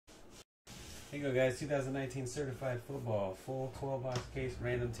Here you go, guys. 2019 Certified Football. Full 12-box case.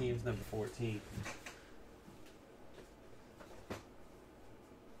 Random teams, number 14.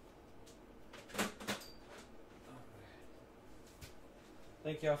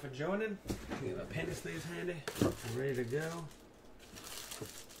 Thank y'all for joining. Get my penny sleeves handy. I'm ready to go.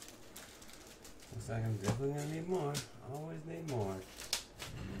 Looks like I'm definitely going to need more. Always need more.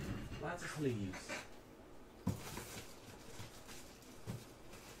 Lots of sleeves.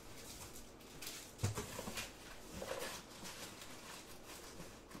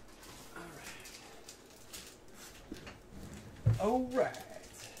 Alright.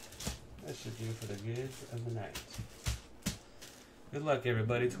 That should do for the goods of the night. Good luck,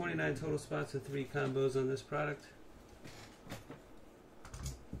 everybody. 29 total spots with 3 combos on this product.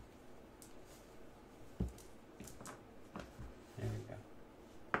 There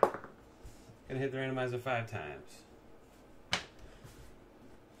we go. Gonna hit the randomizer 5 times.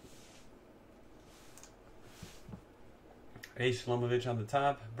 A. Shlomovich on the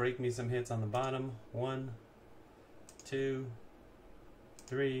top. Break me some hits on the bottom. 1, 2,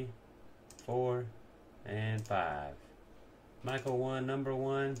 3, 4, and 5. Michael 1, number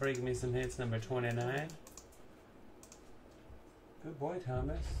 1. Break me some hits, number 29. Good boy,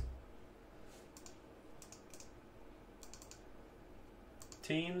 Thomas.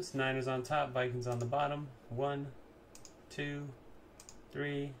 Teams, Niners on top, Vikings on the bottom. 1, 2,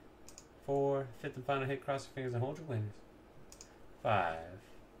 3, 4. Fifth and final hit, cross your fingers and hold your winners. 5.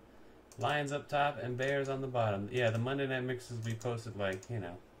 Lions up top and Bears on the bottom. Yeah, the Monday night mixes will be posted like, you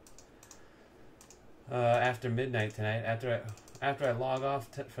know, after midnight tonight. After I log off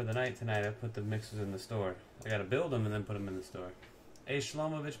for the night tonight, I put the mixes in the store. I gotta build them and then put them in the store. A.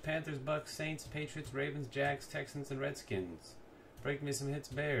 Shlomovich, Panthers, Bucks, Saints, Patriots, Ravens, Jags, Texans, and Redskins. Break me some hits,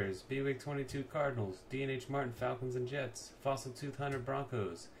 Bears. B-Wig 22, Cardinals. D&H Martin, Falcons and Jets. Fossil Tooth Hunter,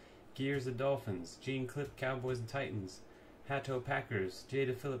 Broncos. Gears, the Dolphins. Gene Clip, Cowboys and Titans. Hatto, Packers.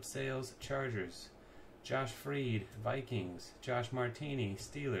 Jada Phillips, Sales, Chargers. Josh Freed, Vikings. Josh Martini,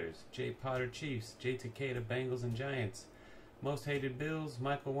 Steelers. Jay Potter, Chiefs. Jay Takeda, Bengals and Giants. Most Hated, Bills.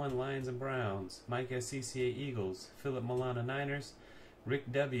 Michael 1, Lions and Browns. Mike S, CCA, Eagles. Philip Milana, Niners.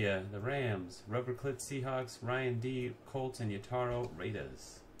 Rick W, the Rams. Rubber Clit, Seahawks. Ryan D, Colts, and Yataro,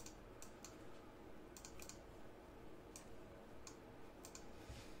 Raiders.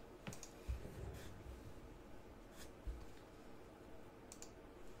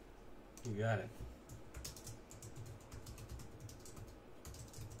 You got it.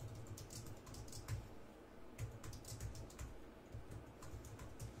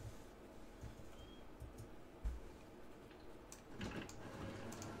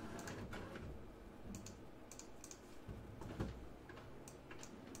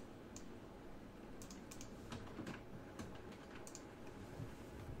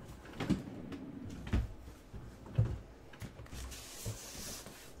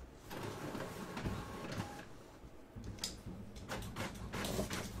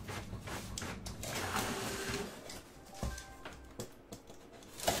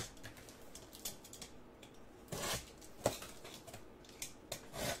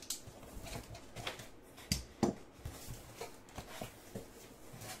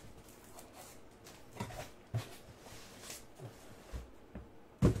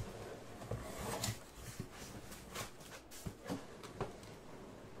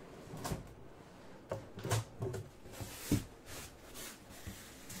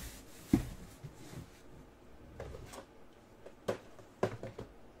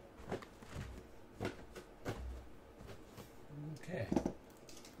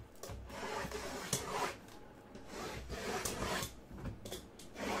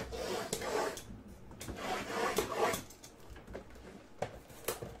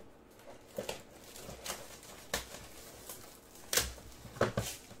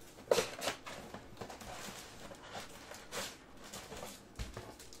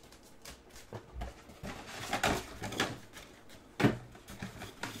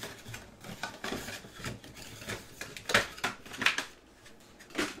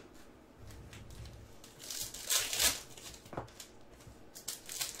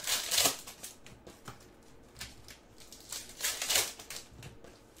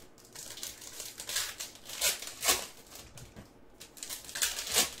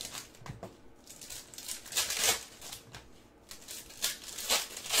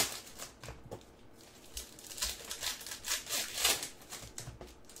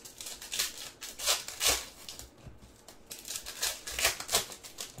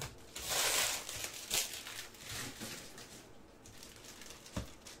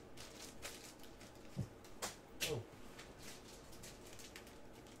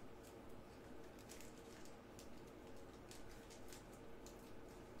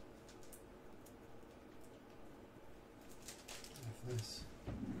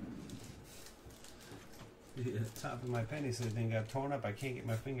 the top of my penny so the thing got torn up. I can't get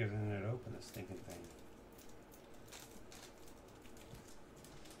my fingers in there to open this stinking thing.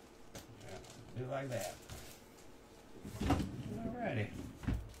 Yeah, do it like that. Alrighty.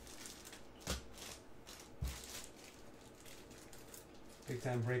 Big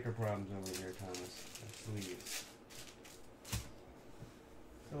time breaker problems over here, Thomas. Please.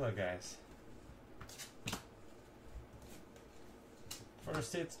 Good luck, guys.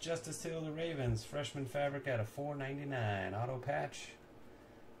 First hits, Justice Hill, the Ravens. Freshman fabric out of $4.99. Auto patch,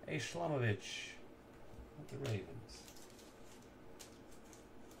 A. Shlomovich with the Ravens.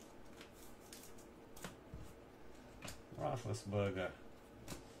 Roethlisberger.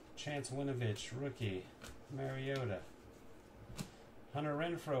 Chance Winovich, rookie. Mariota. Hunter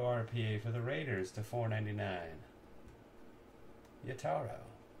Renfrow RPA for the Raiders to $4.99. Yataro,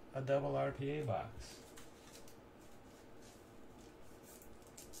 a double RPA box.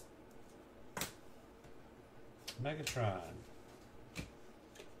 Megatron.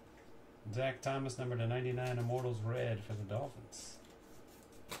 Zach Thomas, number to 99, Immortals Red for the Dolphins.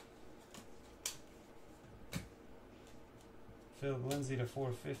 Philip Lindsay to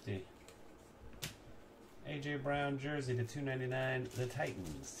 $4.50. AJ Brown jersey to $2.99, the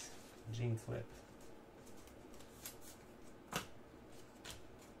Titans. Gene Clip.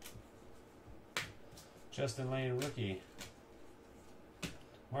 Justin Lane rookie.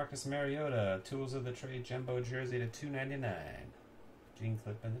 Marcus Mariota, Tools of the Trade jumbo jersey to $2.99. Gene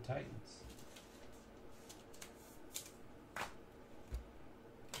Clip and the Titans.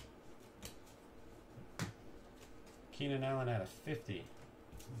 Keenan Allen out of 50.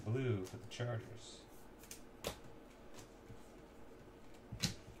 Blue for the Chargers.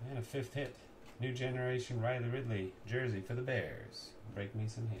 And a fifth hit. New generation Riley Ridley jersey for the Bears. Break me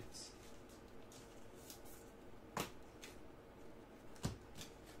some hits.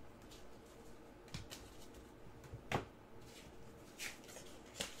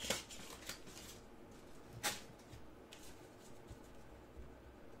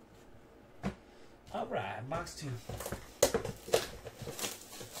 Alright, box 2.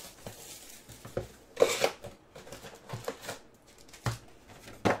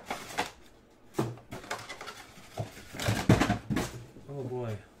 Oh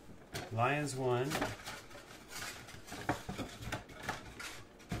boy. Lions 1.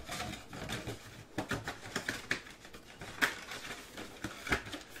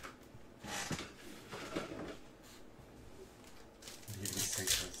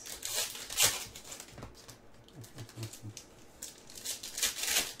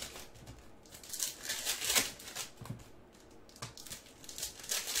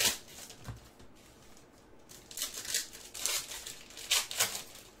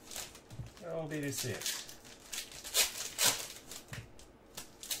 All be to 6.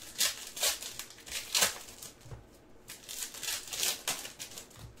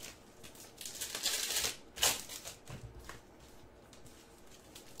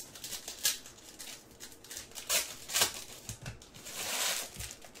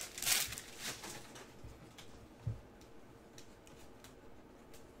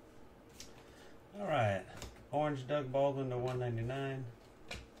 All right, orange Doug Baldwin to $1.99.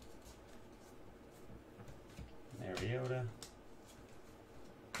 Mariota.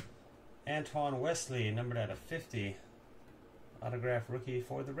 Antoine Wesley, numbered out of 50. Autograph rookie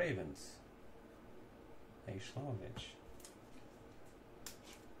for the Ravens. A. Shlomovich.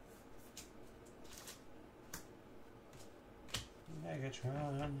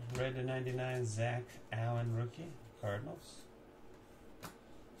 Megatron, red to 99, Zach Allen rookie, Cardinals.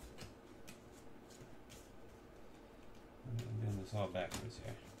 I'm doing this all backwards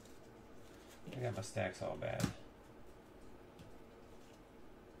here. I got my stacks all bad.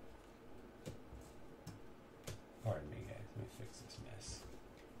 Pardon me, guys. Let me fix this mess.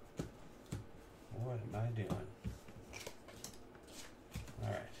 What am I doing?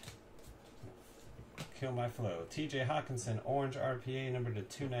 Alright. Kill my flow. TJ Hawkinson, orange RPA, number to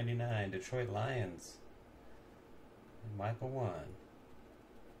 $2.99. Detroit Lions. And Michael 1.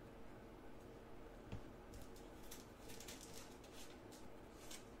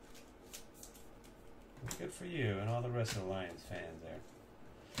 Good for you and all the rest of the Lions fans there.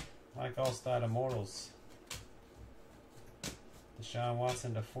 Mike Allstott, Immortals. Deshaun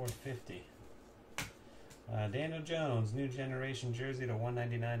Watson to $4.50. Daniel Jones, new generation jersey to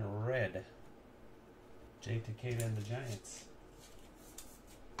 $1.99, red. Jay Takeda and the Giants.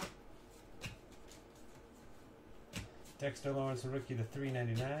 Dexter Lawrence, a rookie to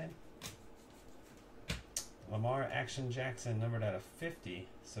 $3.99. Lamar Action Jackson, numbered out of 50,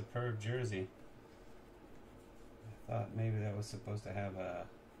 superb jersey. I thought maybe that was supposed to have a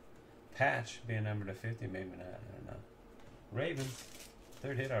Patch being numbered to 50, maybe not. I don't know. Ravens.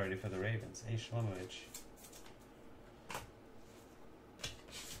 Third hit already for the Ravens. A. Shlomovich.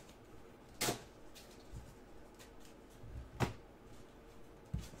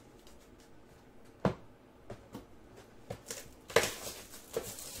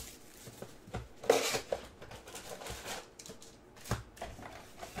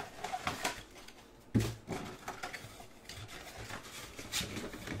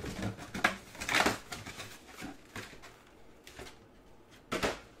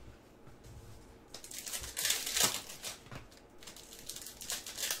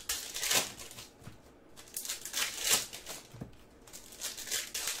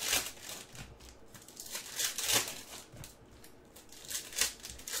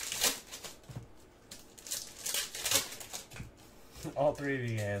 All three of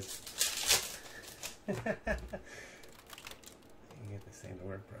you guys. You get this thing to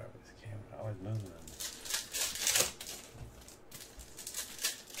work properly. This camera always moving on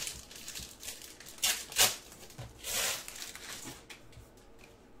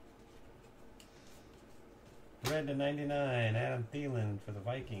me. Red to 99, Adam Thielen for the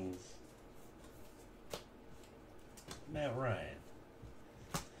Vikings. Matt Ryan.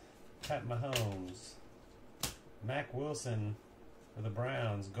 Pat Mahomes. Mac Wilson for the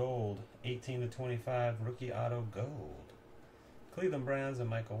Browns, gold, 18 to 25, rookie auto gold. Cleveland Browns and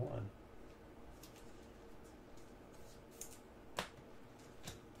Michael 1.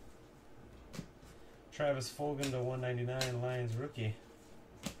 Travis Fulgham to 199, Lions rookie.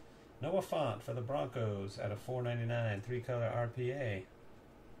 Noah Fant for the Broncos at a 499, 3-color RPA.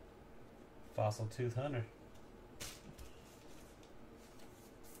 Fossil Tooth Hunter.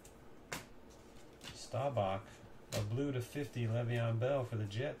 Staubach, a blue to 50, Le'Veon Bell for the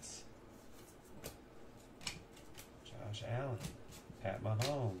Jets. Josh Allen, Pat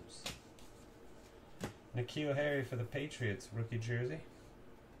Mahomes. N'Keal Harry for the Patriots, rookie jersey.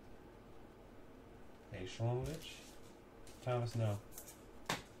 A. Shlomovich. Thomas, no.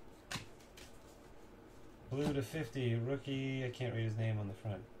 Blue to 50, rookie, I can't read his name on the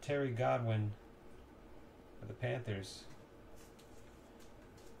front. Terry Godwin for the Panthers.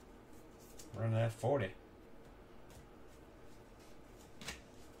 Running that 40.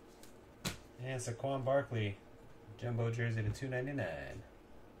 And Saquon Barkley, jumbo jersey to 299.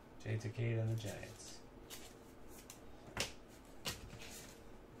 Jay Takeda and the Giants.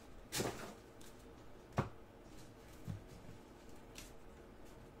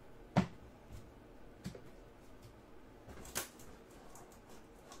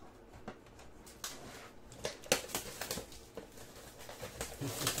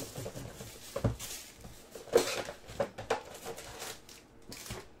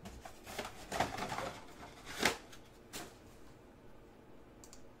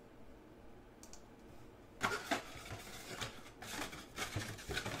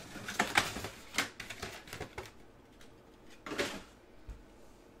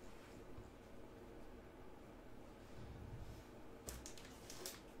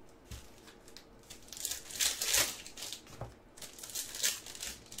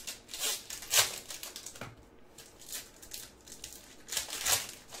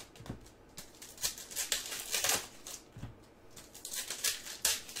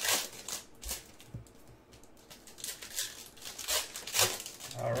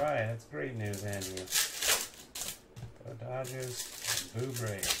 Alright, that's great news, Andrew. Go Dodgers, Boo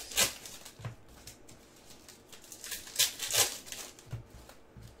Braves.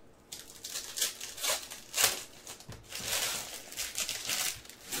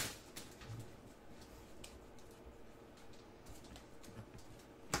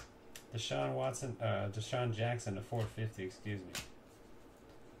 Deshaun Jackson to 450, excuse me.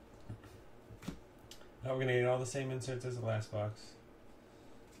 Now we're going to get all the same inserts as the last box.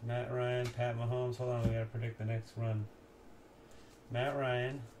 Matt Ryan, Pat Mahomes. Hold on, we got to predict the next run. Matt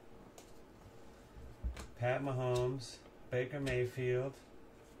Ryan, Pat Mahomes, Baker Mayfield,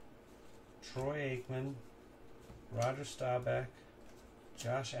 Troy Aikman, Roger Staubach,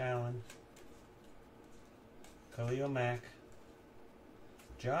 Josh Allen, Khalil Mack,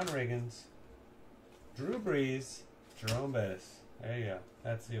 John Riggins, Drew Brees, Jerome Bettis. There you go.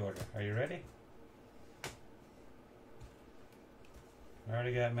 That's the order. Are you ready? I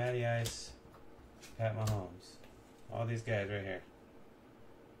already got Matty Ice, Pat Mahomes. All these guys right here.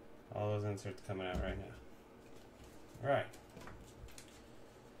 All those inserts coming out right now. Alright.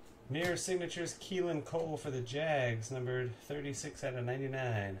 Near signatures, Keelan Cole for the Jags, numbered 36 out of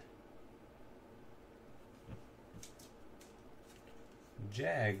 99.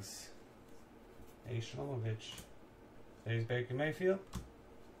 Jags. A. Shlomovich. There's Baker Mayfield.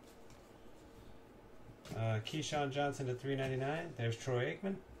 Keyshawn Johnson to 399. There's Troy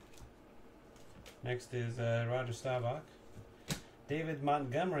Aikman. Next is Roger Staubach. David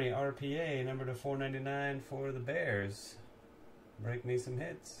Montgomery, RPA, number to 499 for the Bears. Break me some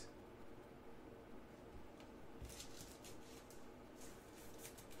hits.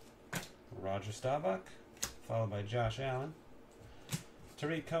 Roger Staubach, followed by Josh Allen.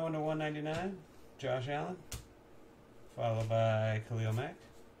 Tariq Cohen to 199, Josh Allen, followed by Khalil Mack.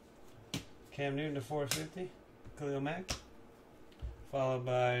 Cam Newton to 450, Khalil Mack, followed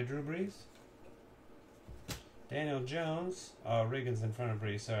by Drew Brees. Daniel Jones, oh, Riggins in front of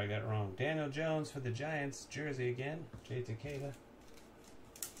Brees, sorry, I got it wrong. Daniel Jones for the Giants, jersey again, Jay Takeda.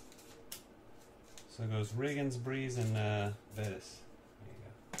 So it goes Riggins, Brees, and Bettis. There you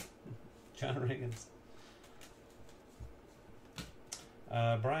go. John Riggins.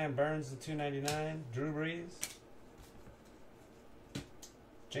 Brian Burns to 299, Drew Brees.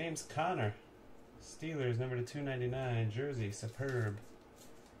 James Conner, Steelers, number to 299, jersey, superb.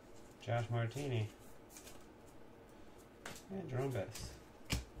 Josh Martini. And Jerome Bettis.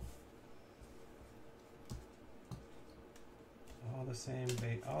 All the same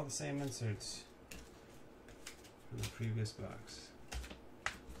inserts from the previous box.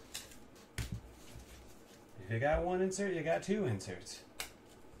 If you got one insert, you got two inserts.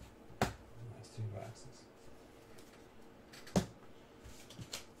 Last two boxes.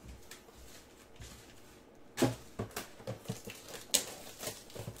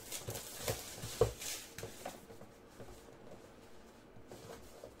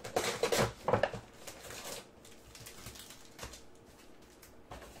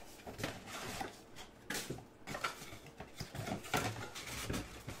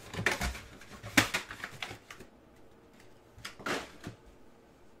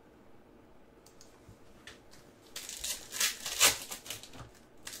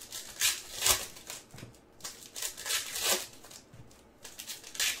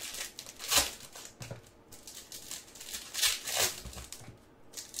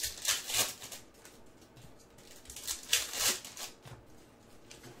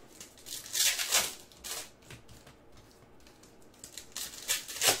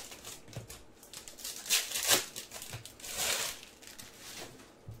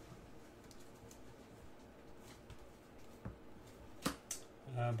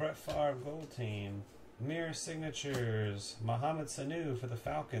 Brett Favre Gold Team. Mirror Signatures. Mohamed Sanu for the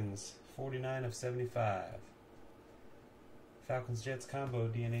Falcons. 49 of 75. Falcons Jets combo.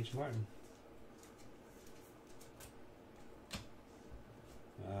 D&H Martin.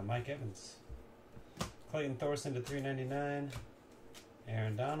 Mike Evans. Clayton Thorson to 399.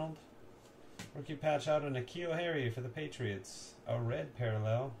 Aaron Donald. Rookie patch out on N'Keal Harry for the Patriots. A red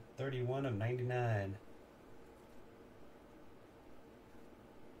parallel. 31 of 99.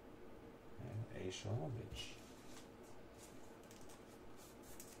 Shlomovich.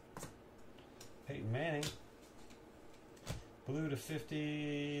 Peyton Manning. Blue to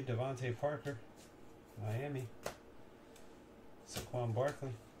 50, Devontae Parker, Miami. Saquon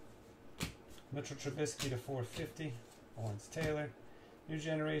Barkley. Mitchell Trubisky to 450, Lawrence Taylor. New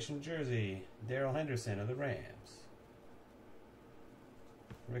Generation Jersey, Darrell Henderson of the Rams.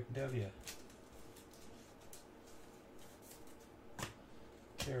 Rick W.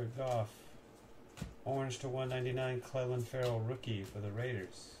 Jared Goff. Orange to 199, Clelin Ferrell, rookie for the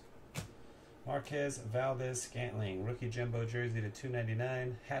Raiders. Marquez Valdez Scantling, rookie jumbo jersey to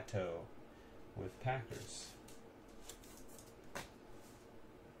 299, Hatto with Packers.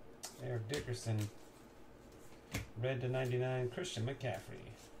 Eric Dickerson, red to 99, Christian McCaffrey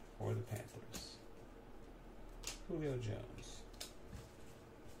for the Panthers. Julio Jones.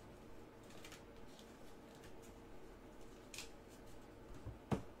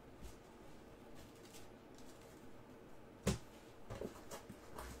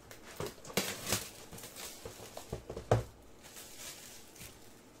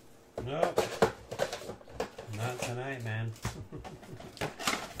 Nope. Not tonight, man.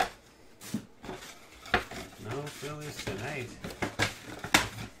 No Phillies tonight.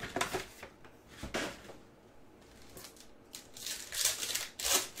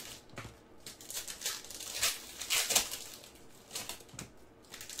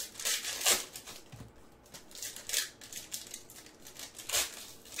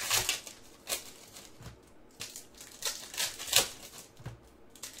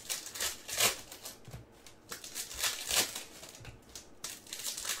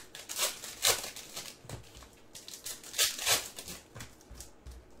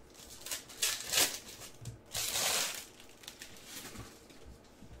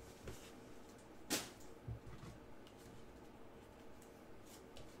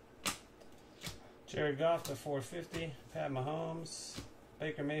 Jared Goff to 450. Pat Mahomes.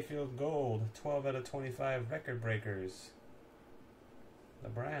 Baker Mayfield gold. 12 out of 25 record breakers. The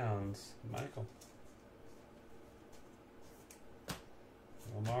Browns. Michael.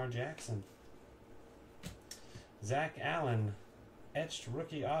 Lamar Jackson. Zach Allen. Etched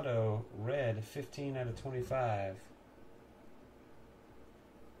rookie auto. Red. 15 out of 25.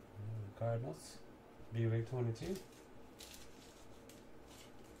 Cardinals. Buick 22.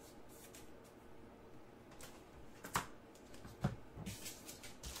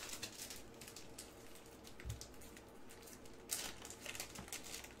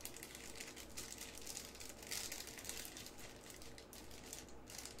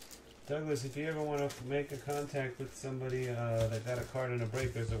 Douglas, if you ever want to make a contact with somebody that got a card in a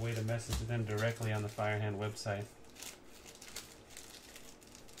break, there's a way to message them directly on the Firehand website.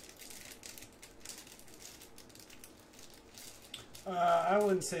 I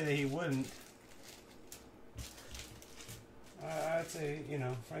wouldn't say that he wouldn't. I'd say, you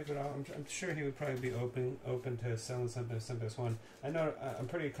know, Frank would. I'm sure he would probably be open to selling something to somebody else. One, I know. I'm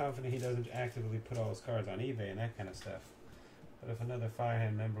pretty confident he doesn't actively put all his cards on eBay and that kind of stuff. But if another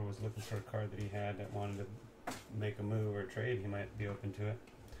Firehand member was looking for a card that he had that wanted to make a move or trade, he might be open to it.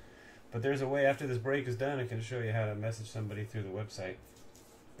 But there's a way after this break is done, I can show you how to message somebody through the website.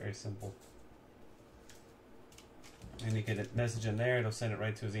 Very simple. And you can message him there, it'll send it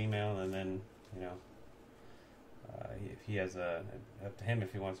right to his email, and then, you know, if he has up to him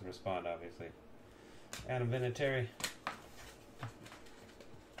if he wants to respond, obviously. Adam Vinatieri.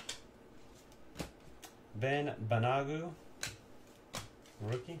 Ben Banagu.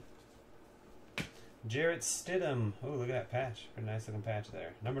 Rookie. Jarrett Stidham. Oh, look at that patch. Pretty nice looking patch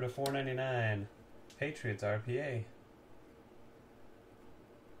there. Number to 499. Patriots RPA.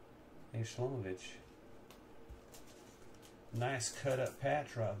 A Shlomovich. Nice cut up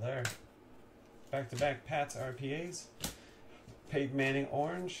patch right there. Back to back Pats RPAs. Peyton Manning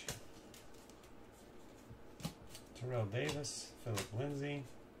orange. Terrell Davis. Philip Lindsay.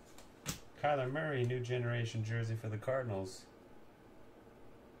 Kyler Murray, new generation jersey for the Cardinals.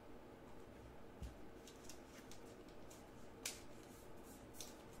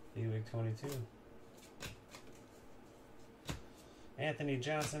 Buick 22. Anthony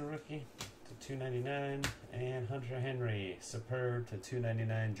Johnson rookie to 299, and Hunter Henry superb to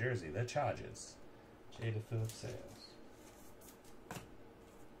 299 jersey. The Chargers. Jada Phillips Sales.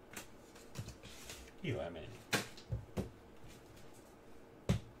 Eli Manning.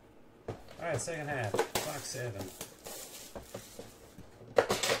 All right, second half. Box 7.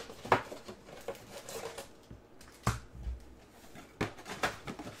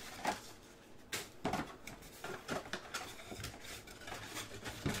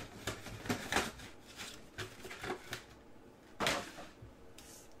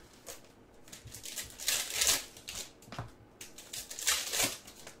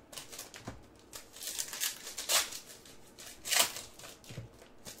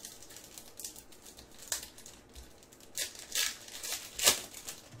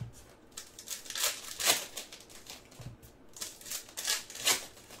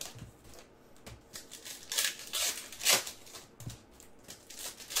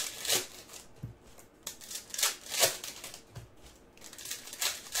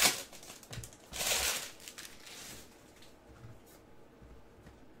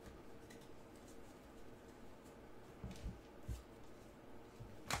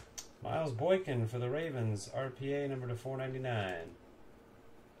 Miles Boykin for the Ravens, RPA number to 499.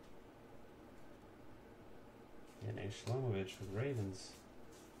 And a Shlomovich for the Ravens.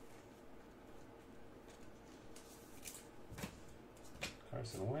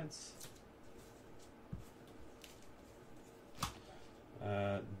 Carson Wentz.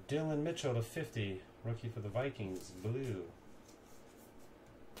 Dylan Mitchell to 50, rookie for the Vikings, blue.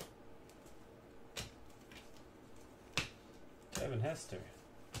 Devin Hester.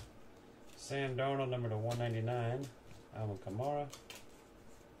 Sam Darnold, number to 199. Alvin Kamara.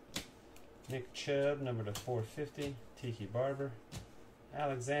 Nick Chubb, number to 450. Tiki Barber.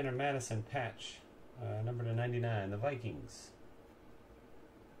 Alexander Madison patch, number to 99. The Vikings.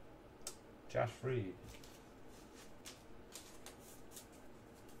 Josh Freed.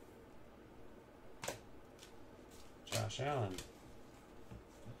 Josh Allen.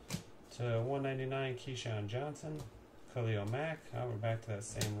 To 199, Keyshawn Johnson. Khalil Mack. We're back to that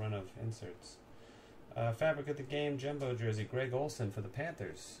same run of inserts. Fabric of the Game Jumbo jersey, Greg Olsen for the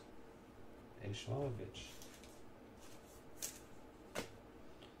Panthers. A Shlomovich.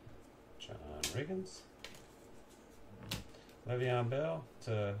 John Riggins. Le'Veon Bell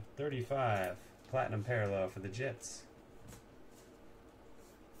to 35. Platinum parallel for the Jets.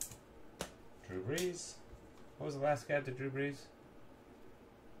 Drew Drew Brees. What was the last guy to Drew Brees?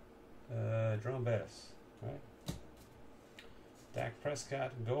 Jerome Bettis, right? Dak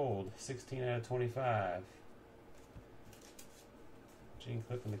Prescott, gold, 16 out of 25. Gene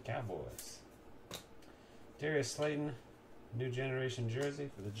Cliff and the Cowboys. Darius Slayton, new generation jersey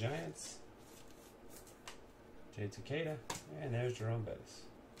for the Giants. Jay Takeda, and there's Jerome Bettis.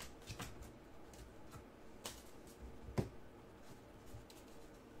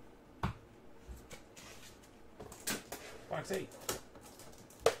 Box 8.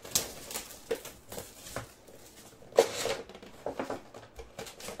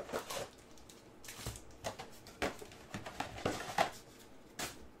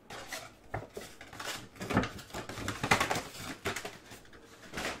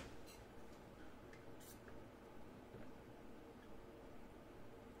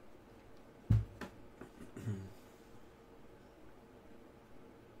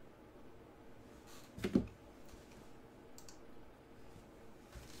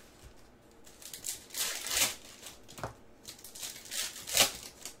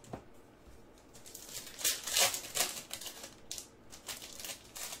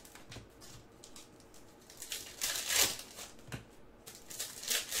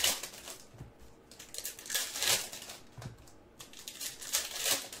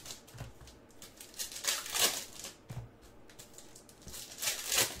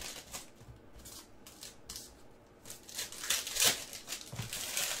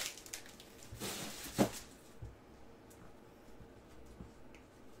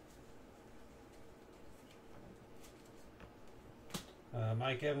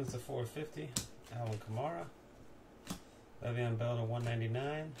 Mike Evans to 450. Alvin Kamara. Le'Veon Bell to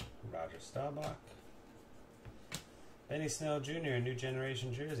 199. Roger Staubach. Benny Snell Jr., new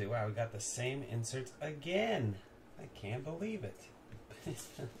generation jersey. Wow, we got the same inserts again. I can't believe it.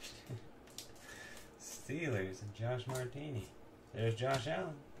 Steelers and Josh Martini. There's Josh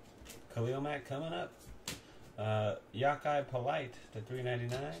Allen. Khalil Mack coming up. Yakai Polite to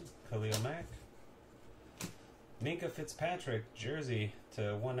 399. Khalil Mack. Minka Fitzpatrick, jersey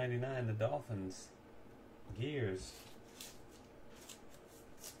to 199, the Dolphins. Gears.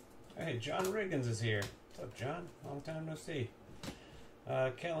 Hey, John Riggins is here. What's up, John? Long time no see.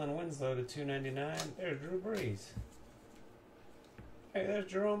 Kellen Winslow to 299. There's Drew Brees. Hey, there's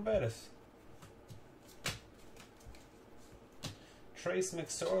Jerome Bettis. Trace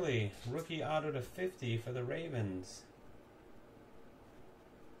McSorley, rookie auto to 50 for the Ravens.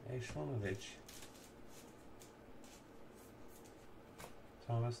 Hey, Shlomovich.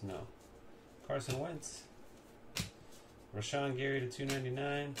 Thomas, no. Carson Wentz. Rashawn Gary to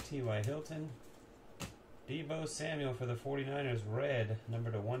 299. T.Y. Hilton. Deebo Samuel for the 49ers, red,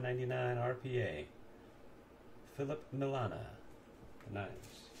 number to 199 RPA. Philip Milana, the Niners.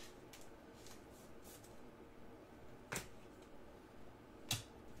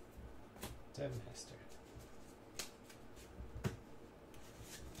 Devin Hester.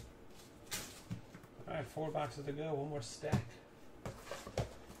 Alright, 4 boxes to go, one more stack.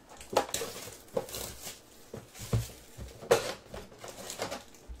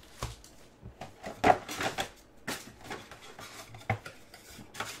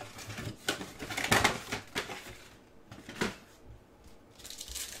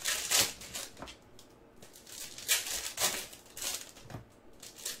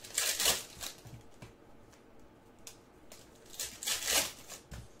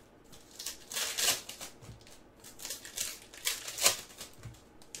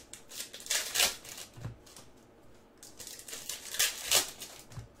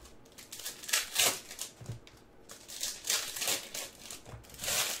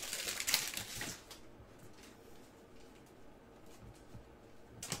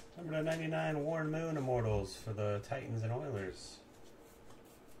 Number to 99, Warren Moon Immortals for the Titans and Oilers.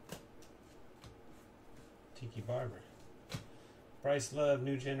 Tiki Barber. Bryce Love,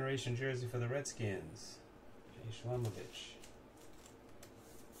 new generation jersey for the Redskins. Jay Shlomovich.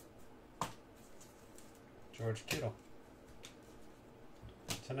 George Kittle.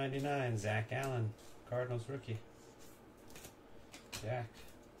 To 99, Zach Allen, Cardinals rookie. Jack.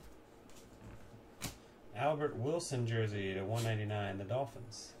 Albert Wilson jersey to 199, the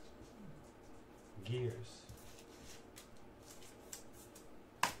Dolphins. Gears.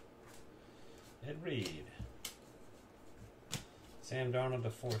 Ed Reed. Sam Darnold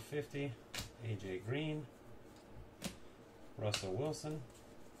to 450. AJ Green. Russell Wilson.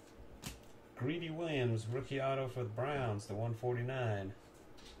 Greedy Williams, rookie auto for the Browns to 149.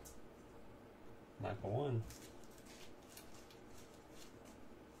 Michael 1.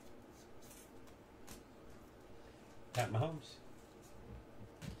 Pat Mahomes.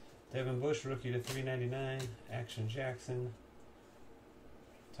 Devin Bush, rookie to 399. Action Jackson.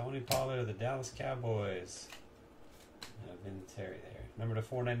 Tony Pollard of the Dallas Cowboys. Vin Terry there. Number to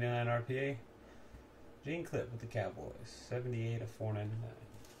 499 RPA. Gene Clip with the Cowboys. 78 of 499.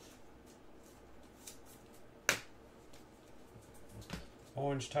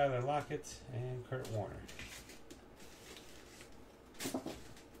 Orange Tyler Lockett and Kurt Warner.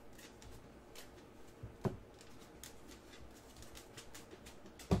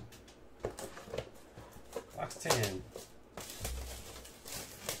 Box 10.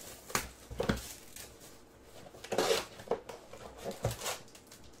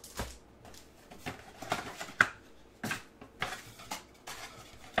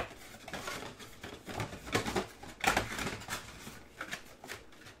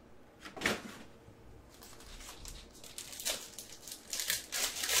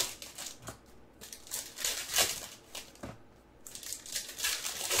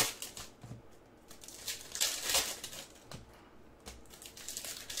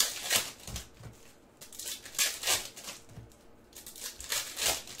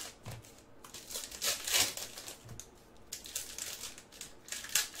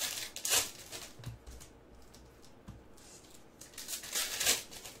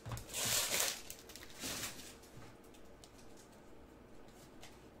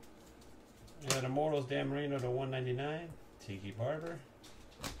 Immortals Dan Marino to 199. Tiki Barber.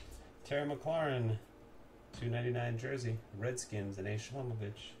 Terry McLaurin, 299 jersey. Redskins and A.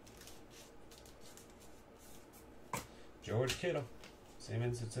 Shlomovich. George Kittle, same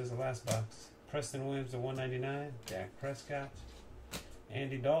instance as the last box. Preston Williams to 199. Dak Prescott.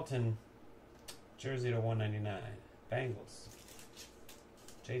 Andy Dalton, jersey to 199. Bengals.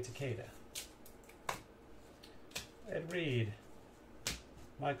 Jay Takeda. Ed Reed.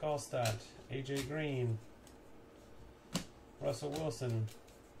 Mike Allstott, AJ Green, Russell Wilson,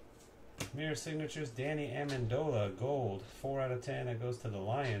 Mirror Signatures, Danny Amendola, gold, 4 out of 10. That goes to the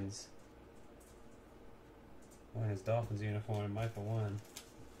Lions. Wearing his Dolphins uniform, Michael 1. All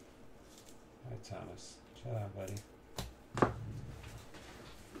right, Thomas, chill out, buddy.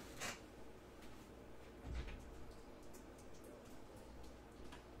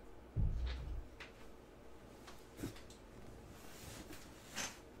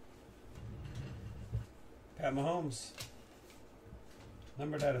 Pat Mahomes,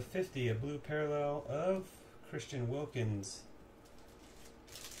 numbered out of 50, a blue parallel of Christian Wilkins,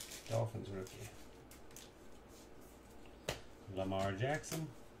 Dolphins rookie. Lamar Jackson,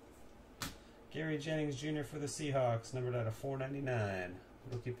 Gary Jennings Jr. for the Seahawks, numbered out of 499,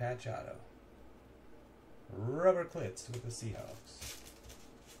 rookie patch auto. Rubber Klitz with the Seahawks.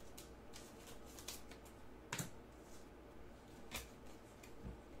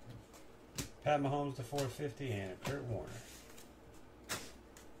 Pat Mahomes to 450 and a Kurt Warner.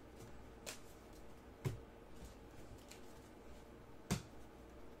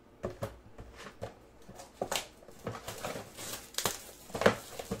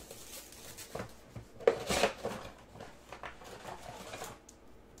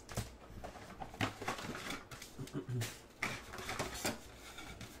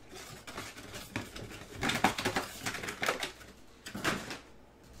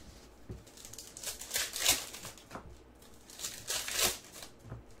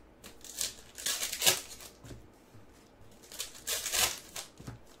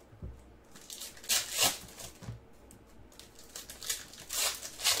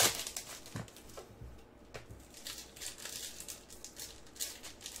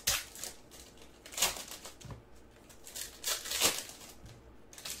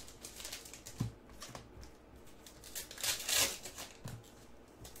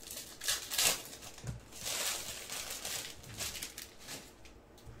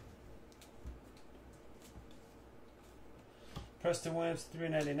 Preston Williams,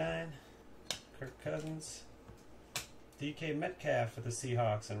 $3.99. Kirk Cousins. DK Metcalf for the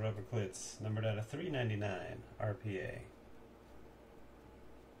Seahawks and Rubber Klitz, numbered out of $3.99 RPA.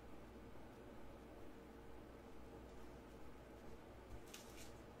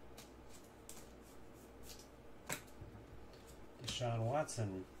 Deshaun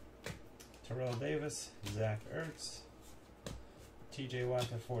Watson, Terrell Davis, Zach Ertz, TJ Watt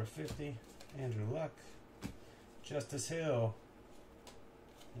to 450, Andrew Luck, Justice Hill,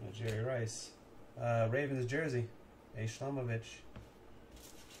 Jerry Rice, Ravens jersey, A. Shlomovich.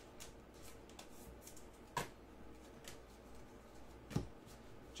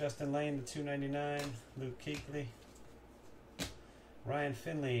 Justin Lane to 299, Luke Kuechly, Ryan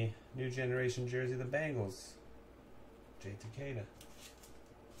Finley, new generation jersey, the Bengals, Jay Takeda,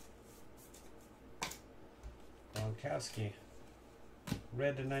 Gronkowski,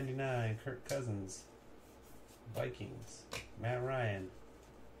 Red to 99, Kirk Cousins. Vikings, Matt Ryan.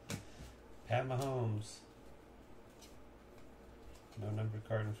 Pat Mahomes. No numbered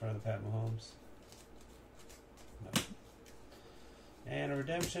card in front of the Pat Mahomes. No. And a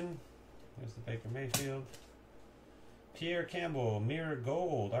redemption. There's the Baker Mayfield. Pierre Campbell, Mirror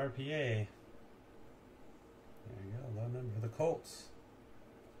Gold, RPA. There you go, low number. The Colts.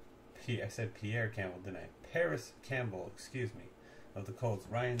 I said Pierre Campbell, didn't I? Paris Campbell, excuse me, of the Colts.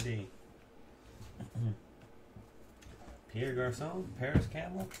 Ryan D. Pierre Garcon, Paris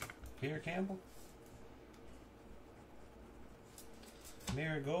Campbell, Pierre Campbell.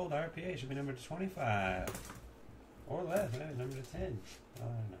 Mirror Gold, RPA, should be number 25. Or less, maybe number 10. Oh,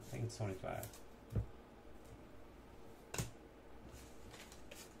 no, I think it's 25.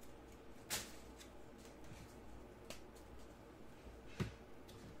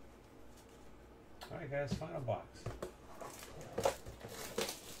 Alright guys, final box.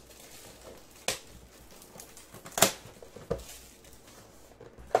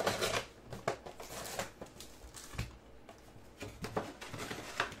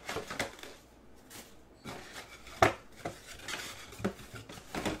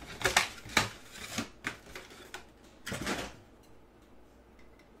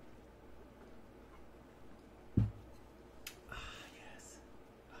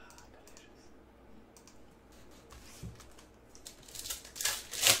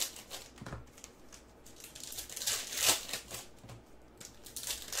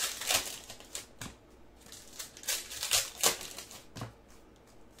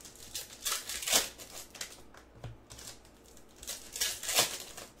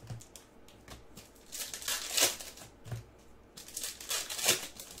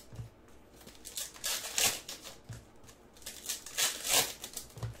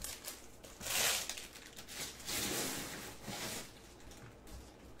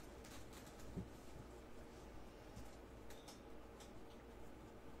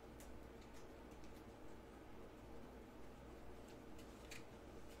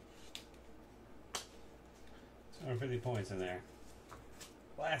 Or 50 points in there.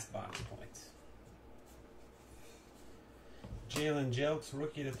 Last box points. Jalen Jelks,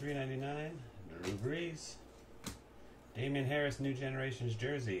 rookie to 399. Drew Brees. Damian Harris, New Generations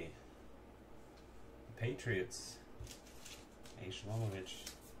jersey. Patriots. A.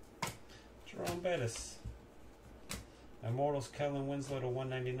 Shlomovich. Jerome Bettis. Immortals, Kellen Winslow to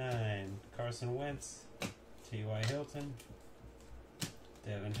 199. Carson Wentz. T.Y. Hilton.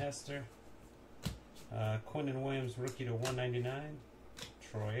 Devin Hester. Quinnen Williams, rookie to 199.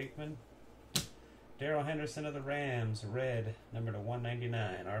 Troy Aikman. Darrell Henderson of the Rams, red, number to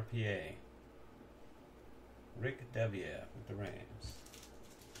 199, RPA. Rick W. with the Rams.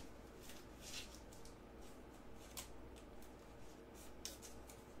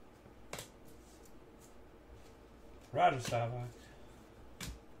 Roger Staubach.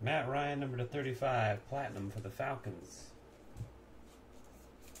 Matt Ryan, number to 35, platinum for the Falcons.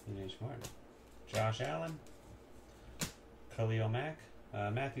 H. Martin. Josh Allen, Khalil Mack,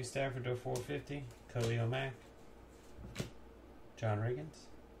 Matthew Stafford to 450, Khalil Mack, John Riggins,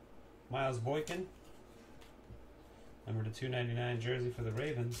 Miles Boykin, number to 299 jersey for the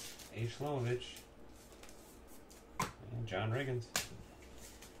Ravens, A. Shlomovich, and John Riggins.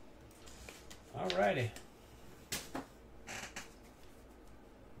 Alrighty.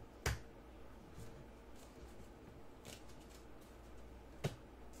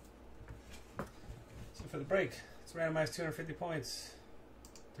 For the break, let's randomize 250 points.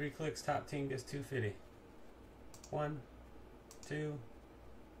 3 clicks, top team gets 250. 1, 2,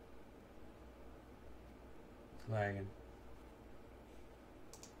 it's lagging.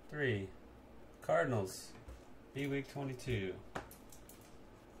 3, Cardinals, B week 22.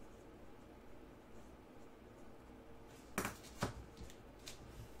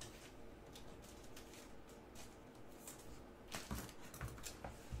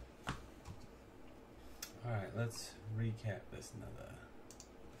 Alright, let's recap this another.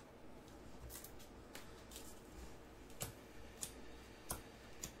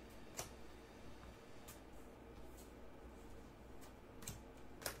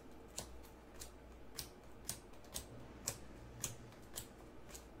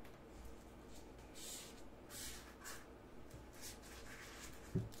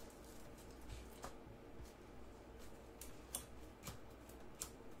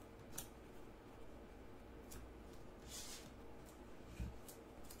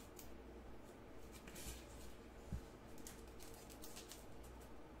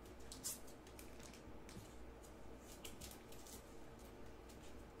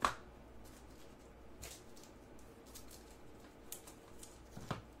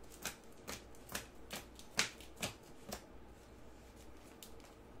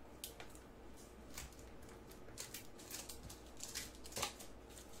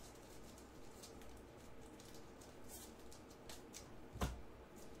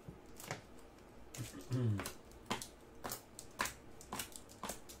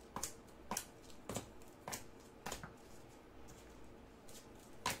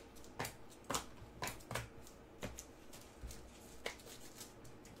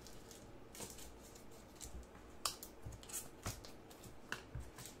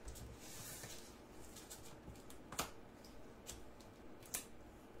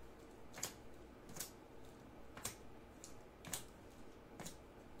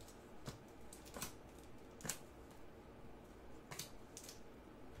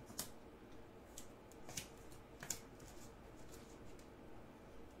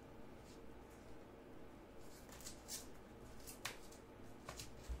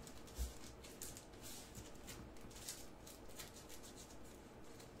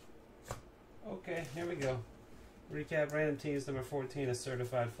 here we go. Recap random teams number 14 is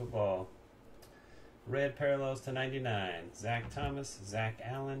certified football. Red parallels to 99. Zach Thomas, Zach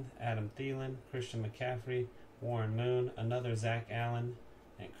Allen, Adam Thielen, Christian McCaffrey, Warren Moon, another Zach Allen,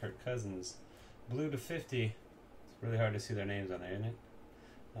 and Kirk Cousins. Blue to 50. It's really hard to see their names on there, isn't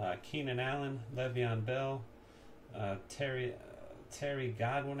it? Keenan Allen, Le'Veon Bell, Terry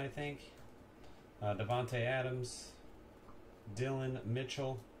Godwin, I think. Devontae Adams, Dylan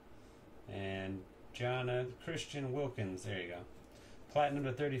Mitchell, and Christian Wilkins. There you go. Platinum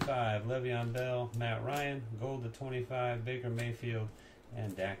to 35, Le'Veon Bell, Matt Ryan. Gold to 25, Baker Mayfield,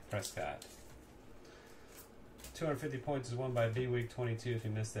 and Dak Prescott. 250 points is won by B-Week 22 if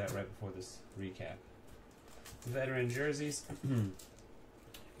you missed that right before this recap. Veteran jerseys,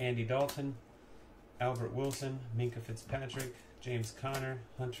 Andy Dalton, Albert Wilson, Minka Fitzpatrick, James Conner,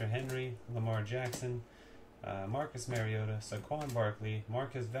 Hunter Henry, Lamar Jackson, Marcus Mariota, Saquon Barkley,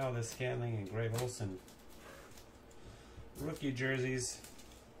 Marcus Valdes-Scantling, and Greg Olsen. Rookie jerseys,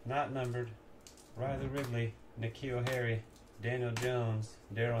 not numbered, Riley Ridley, N'Keal Harry, Daniel Jones,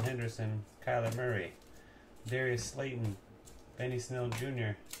 Darrell Henderson, Kyler Murray, Darius Slayton, Benny Snell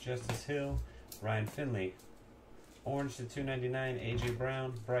Jr., Justice Hill, Ryan Finley. Orange to 299, A.J.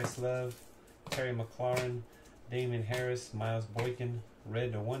 Brown, Bryce Love, Terry McLaurin, Damian Harris, Miles Boykin.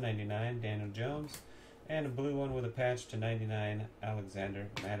 Red to 199, Daniel Jones. And a blue one with a patch to 99, Alexander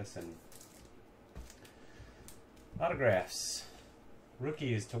Madison. Autographs.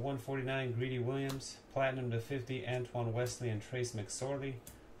 Rookies to 149, Greedy Williams. Platinum to 50, Antoine Wesley and Trace McSorley.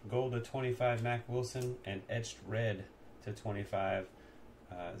 Gold to 25, Mac Wilson. And etched red to 25,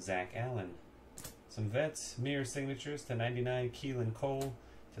 Zach Allen. Some vets, mirror signatures to 99, Keelan Cole.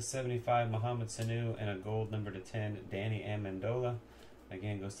 To 75, Mohamed Sanu. And a gold number to 10, Danny Amendola.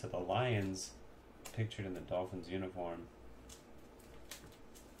 Again, goes to the Lions, pictured in the Dolphins uniform.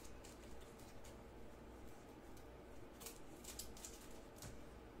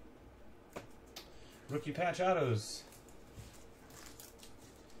 Rookie patch autos.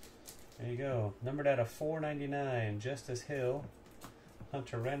 There you go. Numbered out of 499, Justice Hill,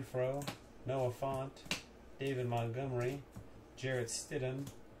 Hunter Renfrow, Noah Fant, David Montgomery, Jarrett Stidham,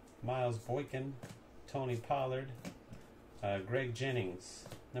 Miles Boykin, Tony Pollard, Greg Jennings.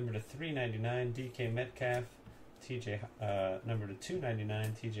 Number to 399, DK Metcalf, number to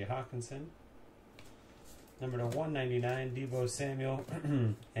 299, TJ Hawkinson. Number to 199, Deebo Samuel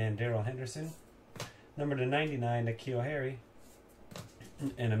and Darrell Henderson. Number to 99, N'Keal Harry.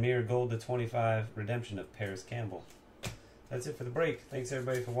 And a mere gold to 25, redemption of Paris Campbell. That's it for the break. Thanks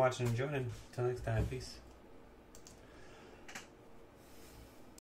everybody for watching and joining. Until next time, peace.